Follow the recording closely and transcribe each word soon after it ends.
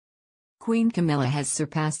Queen Camilla has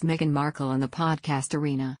surpassed Meghan Markle in the podcast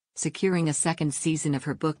arena, securing a second season of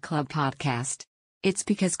her book club podcast. It's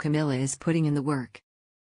because Camilla is putting in the work.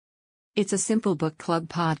 It's a simple book club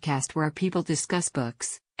podcast where people discuss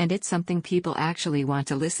books, and it's something people actually want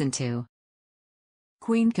to listen to.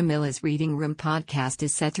 Queen Camilla's Reading Room podcast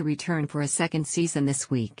is set to return for a second season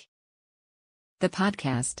this week. The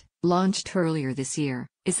podcast, launched earlier this year,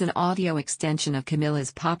 is an audio extension of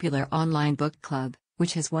Camilla's popular online book club,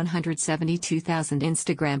 which has 172,000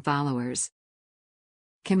 Instagram followers.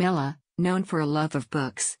 Camilla, known for a love of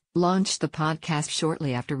books, launched the podcast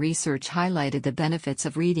shortly after research highlighted the benefits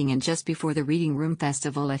of reading and just before the Reading Room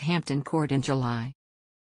Festival at Hampton Court in July.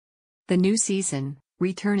 The new season,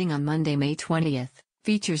 returning on Monday, May 20th,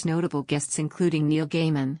 features notable guests including Neil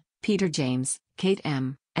Gaiman, Peter James, Kate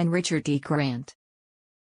M., and Richard D. Grant.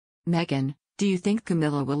 Meghan, do you think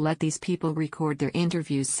Camilla will let these people record their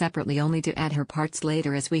interviews separately only to add her parts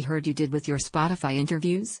later, as we heard you did with your Spotify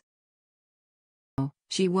interviews? No,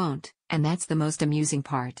 she won't, and that's the most amusing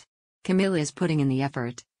part. Camilla is putting in the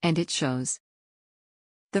effort, and it shows.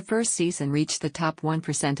 The first season reached the top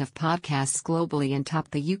 1% of podcasts globally and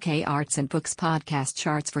topped the UK Arts and Books podcast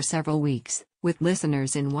charts for several weeks, with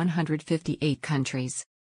listeners in 158 countries.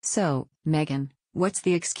 So, Meghan, what's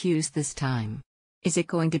the excuse this time? Is it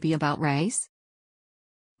going to be about race?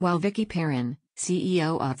 While Vicky Perrin,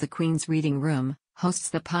 CEO of the Queen's Reading Room, hosts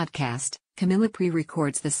the podcast, Camilla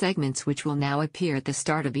pre-records the segments which will now appear at the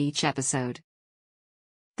start of each episode.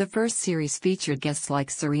 The first series featured guests like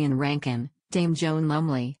Sir Ian Rankin, Dame Joan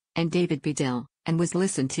Lumley, and David Bedell, and was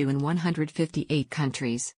listened to in 158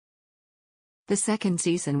 countries. The second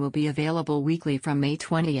season will be available weekly from May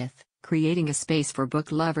 20th, creating a space for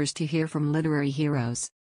book lovers to hear from literary heroes.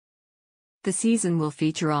 The season will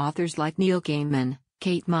feature authors like Neil Gaiman,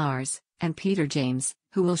 Kate Mars, and Peter James,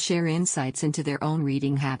 who will share insights into their own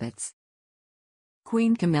reading habits.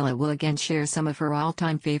 Queen Camilla will again share some of her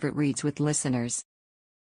all-time favorite reads with listeners.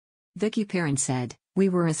 Vicky Perrin said, "We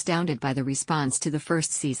were astounded by the response to the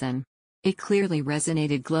first season. It clearly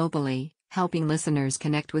resonated globally, helping listeners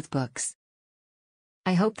connect with books.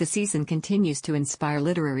 I hope the season continues to inspire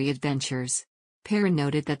literary adventures." Perrin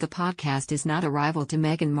noted that the podcast is not a rival to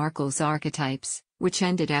Meghan Markle's Archetypes, which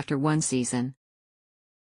ended after one season.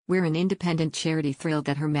 "We're an independent charity thrilled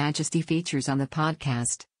that Her Majesty features on the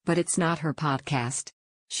podcast, but it's not her podcast.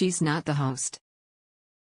 She's not the host."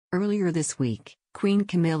 Earlier this week, Queen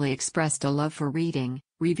Camilla expressed a love for reading,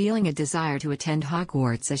 revealing a desire to attend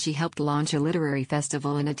Hogwarts as she helped launch a literary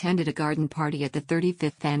festival and attended a garden party at the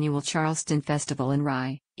 35th Annual Charleston Festival in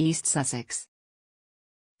Rye, East Sussex.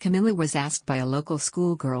 Camilla was asked by a local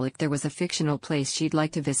schoolgirl if there was a fictional place she'd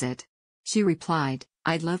like to visit. She replied,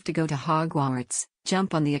 "I'd love to go to Hogwarts,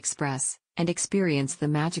 jump on the express, and experience the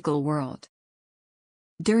magical world."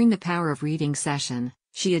 During the Power of Reading session,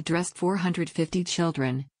 she addressed 450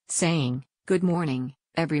 children, saying, "Good morning,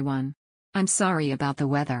 everyone. I'm sorry about the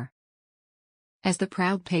weather. As the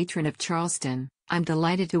proud patron of Charleston, I'm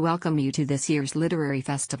delighted to welcome you to this year's literary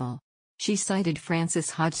festival." She cited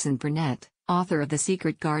Frances Hodgson Burnett, author of The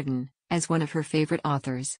Secret Garden, as one of her favorite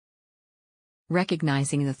authors.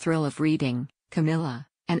 Recognizing the thrill of reading, Camilla,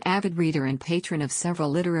 an avid reader and patron of several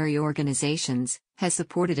literary organizations, has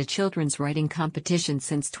supported a children's writing competition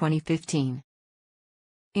since 2015.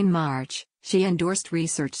 In March, she endorsed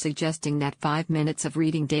research suggesting that 5 minutes of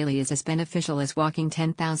reading daily is as beneficial as walking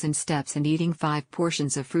 10,000 steps and eating 5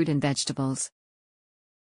 portions of fruit and vegetables.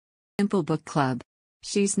 Simple Book Club.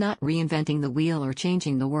 She's not reinventing the wheel or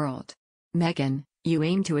changing the world. Meghan, you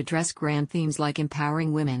aim to address grand themes like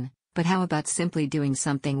empowering women, but how about simply doing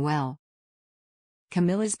something well?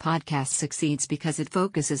 Camilla's podcast succeeds because it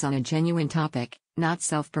focuses on a genuine topic, not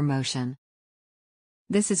self-promotion.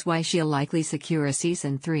 This is why she'll likely secure a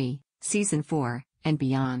Season 3, Season 4, and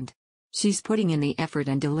beyond. She's putting in the effort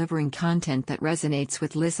and delivering content that resonates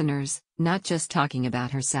with listeners, not just talking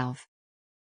about herself.